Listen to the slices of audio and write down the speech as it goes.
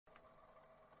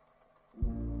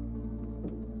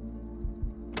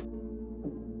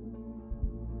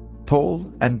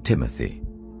Paul and Timothy,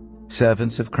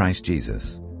 servants of Christ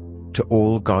Jesus, to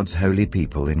all God's holy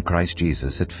people in Christ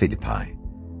Jesus at Philippi,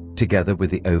 together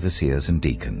with the overseers and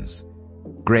deacons,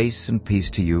 grace and peace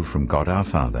to you from God our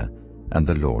Father and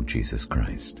the Lord Jesus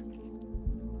Christ.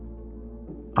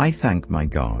 I thank my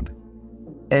God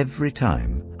every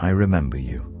time I remember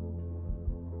you.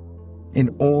 In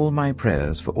all my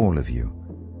prayers for all of you,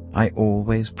 I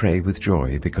always pray with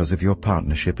joy because of your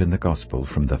partnership in the gospel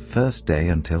from the first day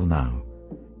until now,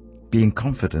 being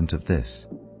confident of this,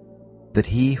 that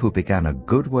he who began a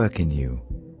good work in you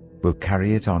will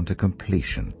carry it on to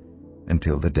completion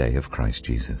until the day of Christ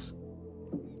Jesus.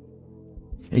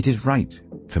 It is right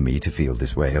for me to feel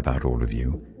this way about all of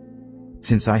you,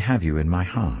 since I have you in my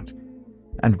heart,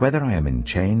 and whether I am in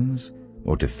chains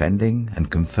or defending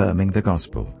and confirming the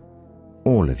gospel,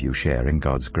 all of you share in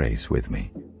God's grace with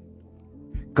me.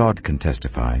 God can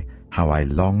testify how I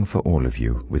long for all of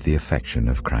you with the affection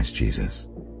of Christ Jesus.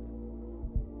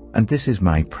 And this is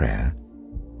my prayer,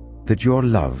 that your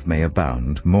love may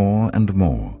abound more and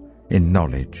more in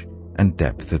knowledge and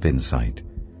depth of insight,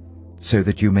 so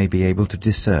that you may be able to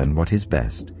discern what is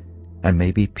best and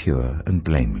may be pure and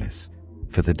blameless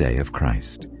for the day of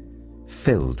Christ,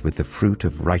 filled with the fruit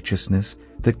of righteousness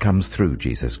that comes through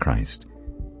Jesus Christ,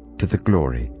 to the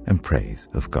glory and praise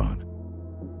of God.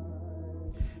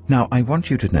 Now I want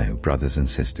you to know, brothers and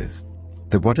sisters,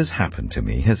 that what has happened to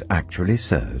me has actually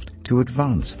served to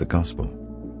advance the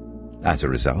gospel. As a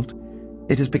result,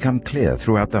 it has become clear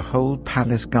throughout the whole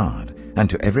palace guard and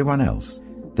to everyone else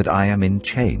that I am in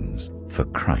chains for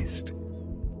Christ.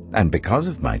 And because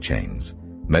of my chains,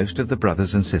 most of the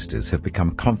brothers and sisters have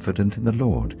become confident in the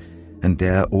Lord and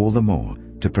dare all the more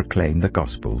to proclaim the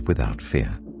gospel without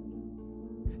fear.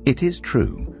 It is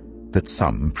true that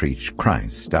some preach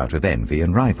Christ out of envy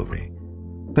and rivalry,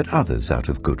 but others out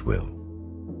of goodwill.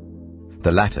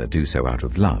 The latter do so out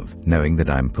of love, knowing that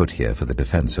I am put here for the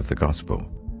defense of the gospel.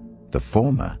 The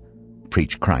former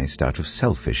preach Christ out of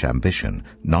selfish ambition,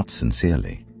 not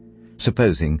sincerely,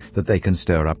 supposing that they can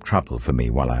stir up trouble for me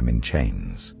while I'm in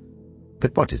chains.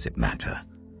 But what does it matter?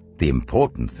 The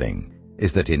important thing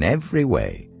is that in every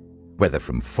way, whether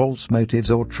from false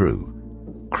motives or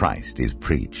true, Christ is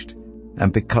preached,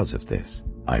 and because of this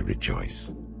I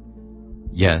rejoice.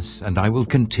 Yes, and I will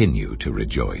continue to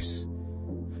rejoice.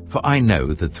 For I know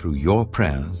that through your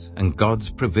prayers and God's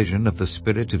provision of the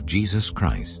Spirit of Jesus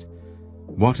Christ,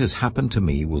 what has happened to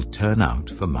me will turn out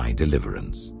for my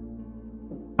deliverance.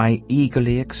 I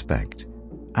eagerly expect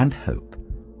and hope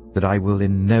that I will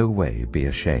in no way be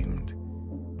ashamed,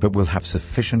 but will have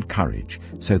sufficient courage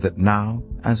so that now,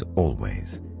 as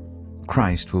always,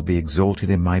 Christ will be exalted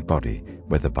in my body,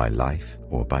 whether by life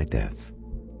or by death.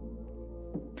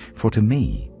 For to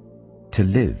me, to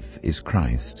live is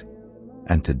Christ,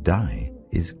 and to die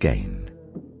is gain.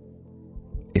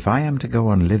 If I am to go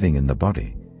on living in the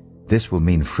body, this will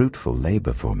mean fruitful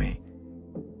labor for me.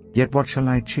 Yet what shall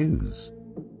I choose?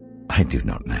 I do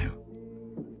not know.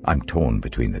 I'm torn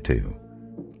between the two.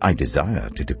 I desire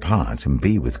to depart and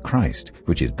be with Christ,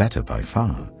 which is better by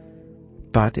far.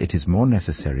 But it is more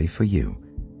necessary for you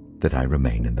that I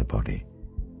remain in the body.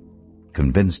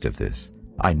 Convinced of this,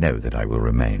 I know that I will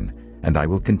remain, and I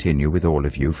will continue with all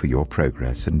of you for your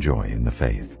progress and joy in the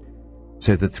faith,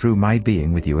 so that through my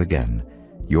being with you again,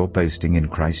 your boasting in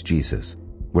Christ Jesus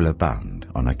will abound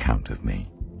on account of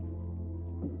me.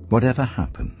 Whatever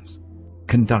happens,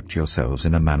 conduct yourselves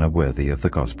in a manner worthy of the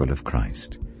gospel of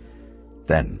Christ.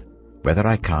 Then, whether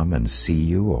I come and see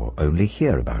you or only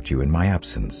hear about you in my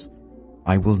absence,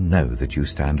 I will know that you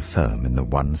stand firm in the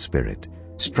one Spirit,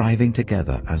 striving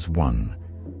together as one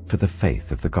for the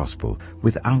faith of the gospel,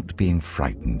 without being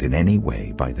frightened in any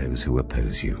way by those who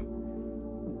oppose you.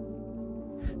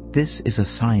 This is a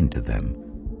sign to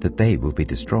them that they will be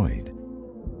destroyed,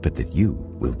 but that you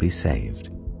will be saved,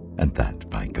 and that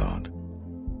by God.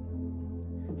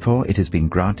 For it has been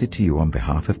granted to you on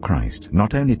behalf of Christ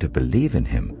not only to believe in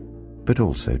him, but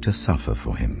also to suffer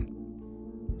for him.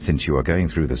 Since you are going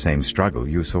through the same struggle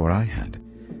you saw I had,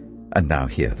 and now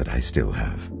hear that I still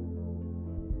have.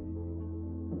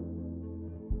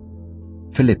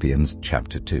 Philippians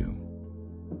chapter 2.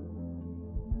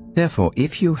 Therefore,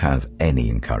 if you have any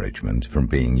encouragement from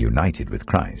being united with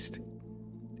Christ,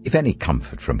 if any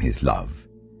comfort from his love,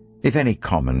 if any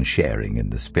common sharing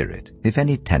in the Spirit, if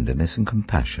any tenderness and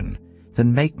compassion,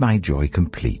 then make my joy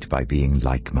complete by being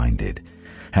like-minded,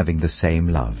 having the same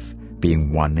love,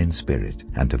 being one in spirit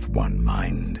and of one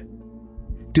mind.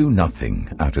 Do nothing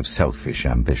out of selfish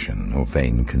ambition or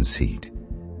vain conceit.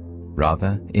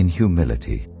 Rather, in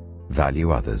humility,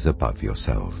 value others above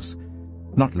yourselves,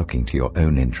 not looking to your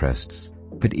own interests,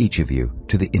 but each of you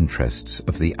to the interests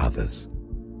of the others.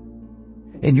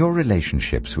 In your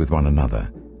relationships with one another,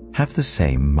 have the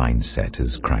same mindset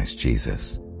as Christ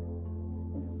Jesus,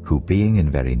 who being in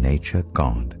very nature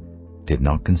God, did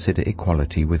not consider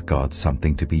equality with God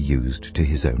something to be used to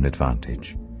his own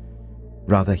advantage.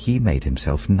 Rather, he made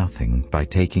himself nothing by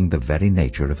taking the very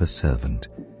nature of a servant,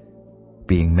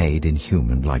 being made in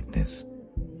human likeness.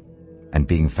 And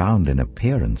being found in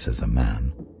appearance as a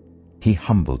man, he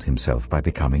humbled himself by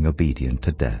becoming obedient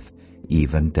to death,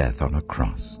 even death on a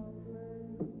cross.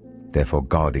 Therefore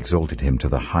God exalted him to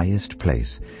the highest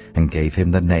place and gave him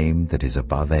the name that is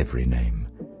above every name,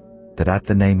 that at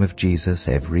the name of Jesus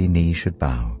every knee should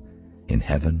bow, in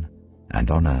heaven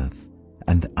and on earth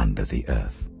and under the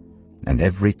earth, and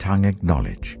every tongue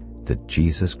acknowledge that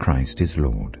Jesus Christ is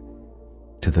Lord,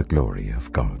 to the glory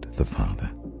of God the Father.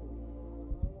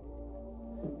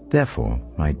 Therefore,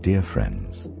 my dear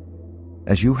friends,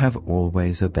 as you have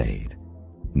always obeyed,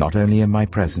 not only in my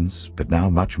presence, but now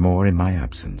much more in my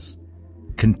absence,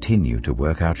 continue to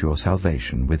work out your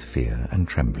salvation with fear and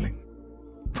trembling.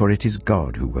 For it is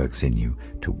God who works in you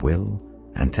to will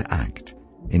and to act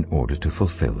in order to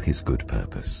fulfill his good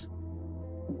purpose.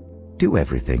 Do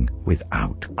everything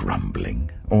without grumbling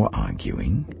or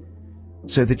arguing,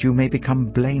 so that you may become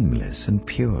blameless and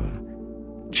pure,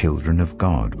 children of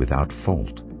God without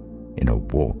fault, in a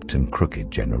warped and crooked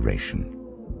generation.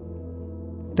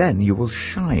 Then you will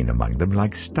shine among them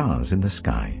like stars in the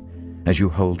sky, as you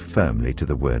hold firmly to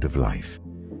the word of life.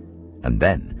 And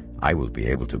then I will be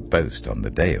able to boast on the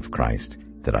day of Christ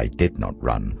that I did not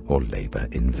run or labor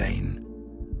in vain.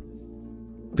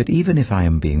 But even if I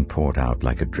am being poured out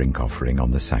like a drink offering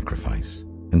on the sacrifice,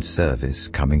 and service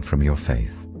coming from your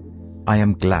faith, I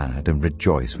am glad and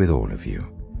rejoice with all of you.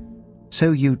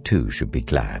 So you too should be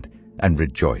glad and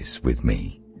rejoice with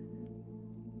me.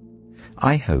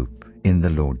 I hope in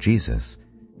the Lord Jesus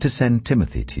to send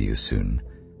Timothy to you soon,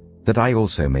 that I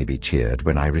also may be cheered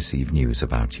when I receive news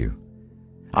about you.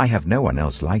 I have no one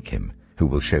else like him who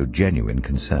will show genuine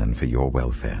concern for your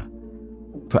welfare.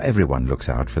 For everyone looks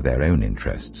out for their own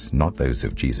interests, not those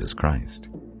of Jesus Christ.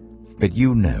 But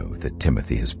you know that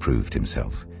Timothy has proved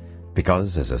himself,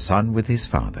 because as a son with his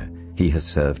father, he has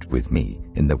served with me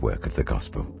in the work of the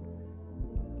gospel.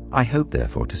 I hope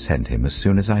therefore to send him as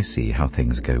soon as I see how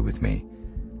things go with me,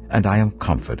 and I am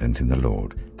confident in the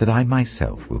Lord that I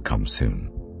myself will come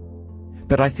soon.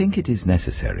 But I think it is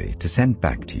necessary to send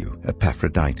back to you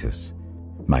Epaphroditus,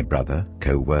 my brother,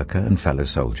 co-worker and fellow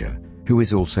soldier, who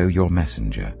is also your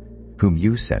messenger, whom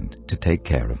you sent to take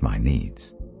care of my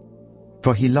needs.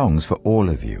 For he longs for all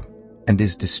of you, and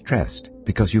is distressed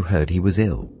because you heard he was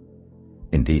ill.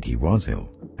 Indeed he was ill,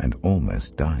 and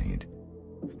almost died.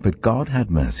 But God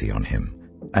had mercy on him,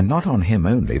 and not on him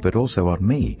only, but also on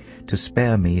me, to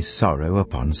spare me sorrow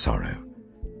upon sorrow.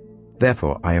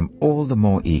 Therefore I am all the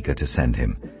more eager to send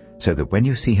him, so that when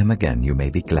you see him again you may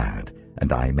be glad,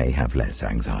 and I may have less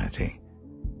anxiety.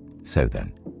 So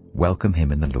then, welcome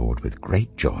him in the Lord with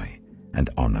great joy, and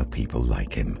honor people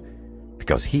like him,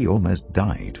 because he almost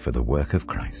died for the work of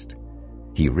Christ.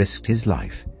 He risked his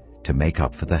life to make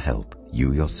up for the help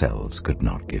you yourselves could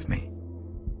not give me.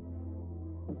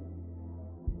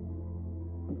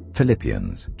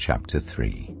 Philippians chapter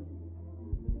 3.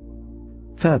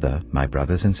 Further, my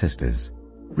brothers and sisters,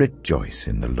 rejoice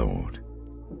in the Lord.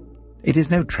 It is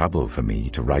no trouble for me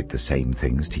to write the same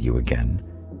things to you again,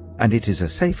 and it is a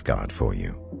safeguard for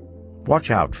you. Watch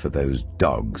out for those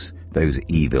dogs, those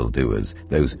evildoers,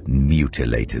 those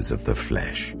mutilators of the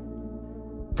flesh.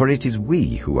 For it is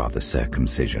we who are the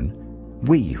circumcision,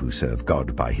 we who serve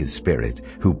God by his Spirit,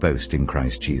 who boast in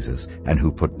Christ Jesus, and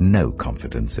who put no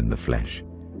confidence in the flesh,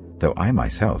 though I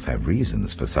myself have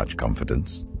reasons for such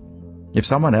confidence. If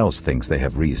someone else thinks they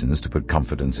have reasons to put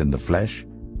confidence in the flesh,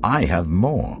 I have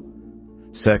more.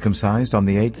 Circumcised on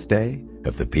the 8th day,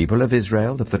 of the people of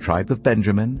Israel, of the tribe of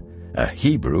Benjamin, a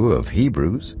Hebrew of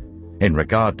Hebrews, in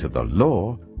regard to the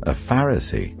law, a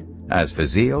Pharisee, as for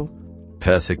zeal,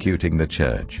 persecuting the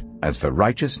church, as for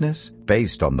righteousness,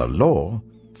 based on the law,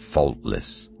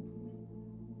 faultless.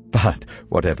 But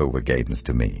whatever were gains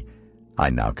to me, I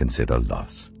now consider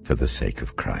loss for the sake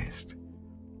of Christ.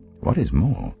 What is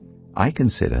more, I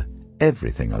consider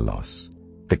everything a loss,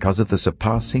 because of the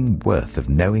surpassing worth of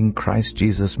knowing Christ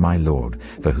Jesus my Lord,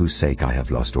 for whose sake I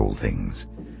have lost all things.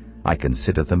 I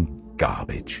consider them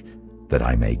garbage, that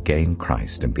I may gain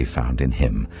Christ and be found in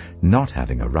him, not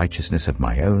having a righteousness of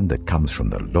my own that comes from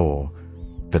the law,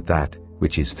 but that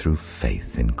which is through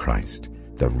faith in Christ,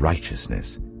 the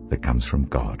righteousness that comes from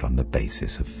God on the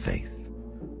basis of faith.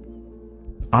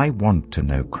 I want to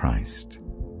know Christ,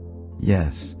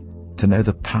 yes, to know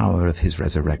the power of his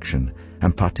resurrection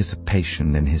and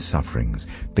participation in his sufferings,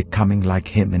 becoming like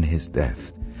him in his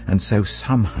death, and so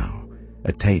somehow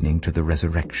attaining to the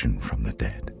resurrection from the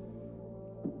dead.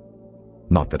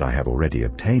 Not that I have already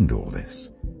obtained all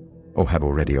this, or have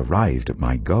already arrived at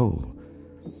my goal,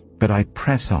 but I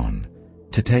press on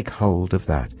to take hold of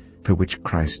that for which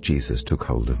Christ Jesus took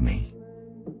hold of me.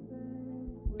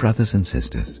 Brothers and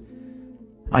sisters,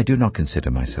 I do not consider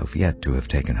myself yet to have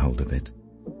taken hold of it,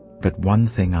 but one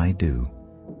thing I do,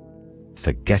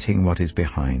 forgetting what is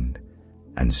behind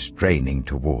and straining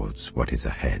towards what is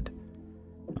ahead.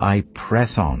 I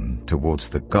press on towards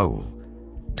the goal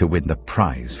to win the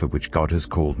prize for which God has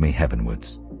called me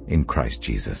heavenwards in Christ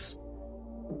Jesus.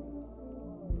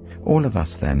 All of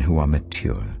us then who are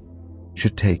mature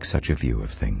should take such a view of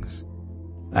things.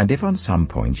 And if on some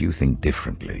point you think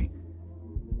differently,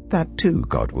 that too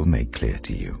God will make clear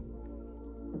to you.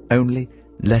 Only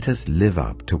let us live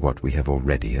up to what we have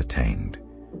already attained.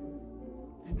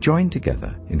 Join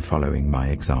together in following my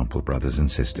example, brothers and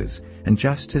sisters, and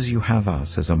just as you have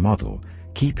us as a model,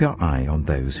 keep your eye on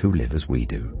those who live as we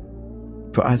do.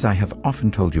 For as I have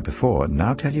often told you before, and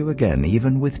now tell you again,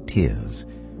 even with tears,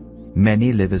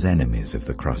 many live as enemies of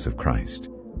the cross of Christ.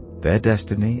 Their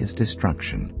destiny is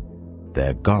destruction,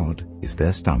 their God is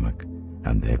their stomach,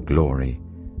 and their glory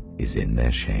is in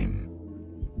their shame.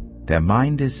 Their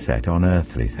mind is set on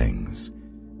earthly things,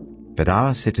 but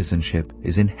our citizenship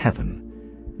is in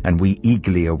heaven, and we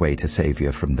eagerly await a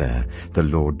Saviour from there, the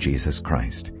Lord Jesus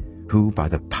Christ, who, by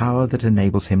the power that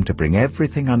enables him to bring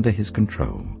everything under his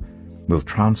control, will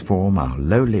transform our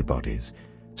lowly bodies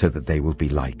so that they will be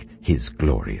like his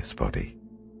glorious body.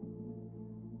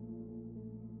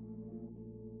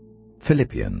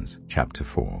 Philippians chapter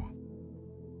 4.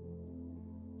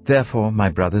 Therefore, my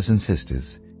brothers and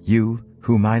sisters, you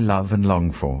whom I love and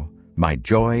long for, my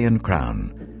joy and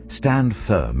crown, stand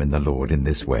firm in the Lord in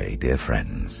this way, dear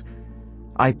friends.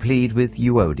 I plead with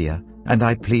Euodia and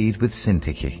I plead with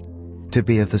Syntyche to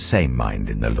be of the same mind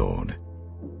in the Lord.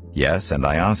 Yes, and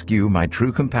I ask you, my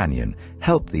true companion,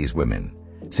 help these women,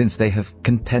 since they have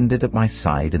contended at my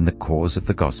side in the cause of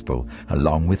the gospel,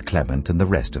 along with Clement and the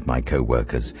rest of my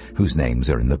co-workers, whose names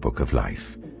are in the book of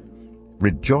life.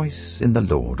 Rejoice in the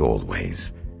Lord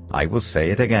always. I will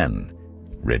say it again.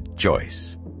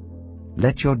 Rejoice.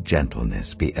 Let your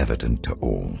gentleness be evident to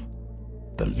all.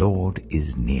 The Lord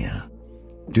is near.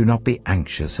 Do not be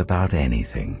anxious about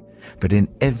anything, but in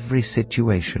every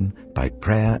situation, by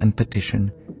prayer and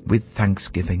petition, with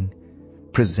thanksgiving,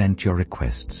 present your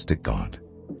requests to God.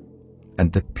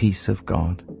 And the peace of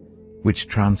God, which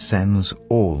transcends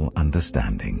all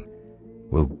understanding,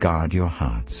 will guard your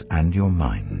hearts and your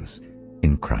minds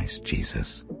in Christ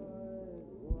Jesus.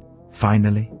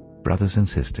 Finally, brothers and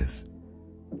sisters,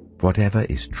 whatever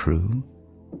is true,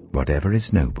 whatever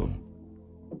is noble,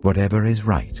 whatever is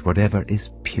right, whatever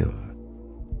is pure,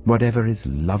 whatever is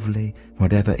lovely,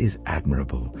 whatever is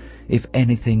admirable, if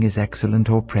anything is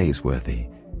excellent or praiseworthy,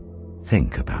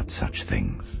 think about such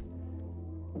things.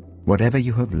 Whatever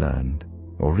you have learned,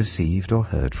 or received or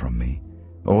heard from me,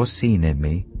 or seen in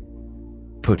me,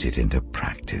 put it into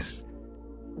practice,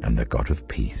 and the God of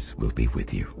peace will be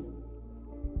with you.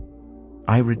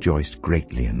 I rejoiced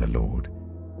greatly in the Lord,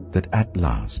 that at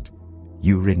last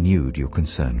you renewed your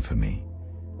concern for me.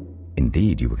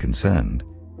 Indeed, you were concerned,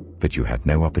 but you had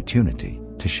no opportunity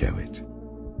to show it.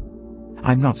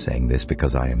 I'm not saying this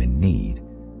because I am in need,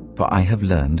 for I have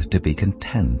learned to be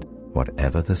content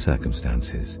whatever the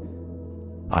circumstances.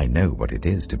 I know what it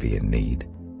is to be in need,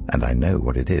 and I know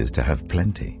what it is to have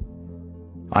plenty.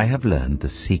 I have learned the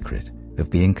secret of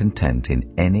being content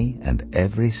in any and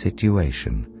every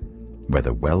situation,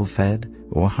 whether well-fed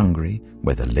or hungry,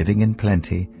 whether living in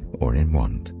plenty or in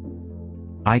want.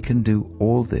 I can do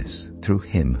all this through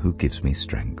him who gives me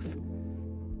strength.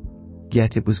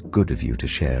 Yet it was good of you to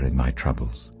share in my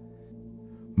troubles.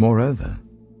 Moreover,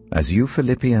 as you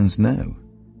Philippians know,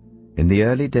 in the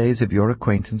early days of your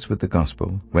acquaintance with the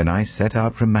gospel, when I set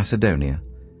out from Macedonia,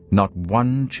 not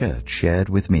one church shared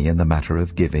with me in the matter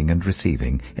of giving and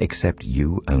receiving, except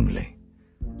you only.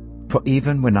 For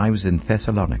even when I was in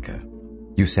Thessalonica,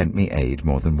 you sent me aid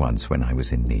more than once when I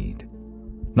was in need.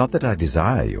 Not that I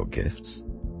desire your gifts.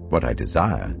 What I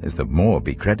desire is that more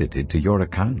be credited to your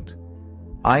account.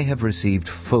 I have received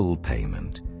full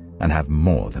payment and have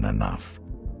more than enough.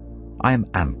 I am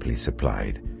amply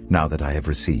supplied now that I have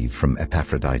received from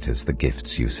Epaphroditus the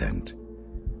gifts you sent.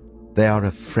 They are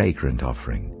a fragrant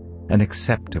offering, an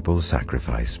acceptable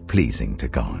sacrifice pleasing to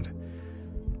God.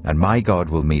 And my God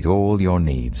will meet all your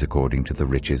needs according to the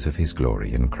riches of his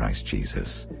glory in Christ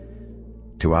Jesus.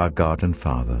 To our God and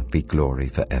Father be glory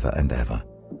forever and ever.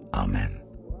 Amen.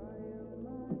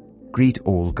 Greet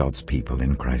all God's people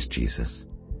in Christ Jesus.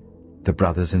 The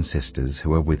brothers and sisters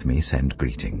who are with me send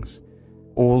greetings.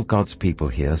 All God's people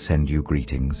here send you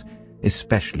greetings,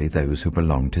 especially those who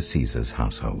belong to Caesar's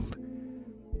household.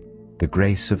 The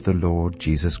grace of the Lord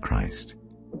Jesus Christ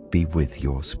be with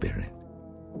your spirit.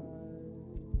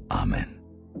 Amen.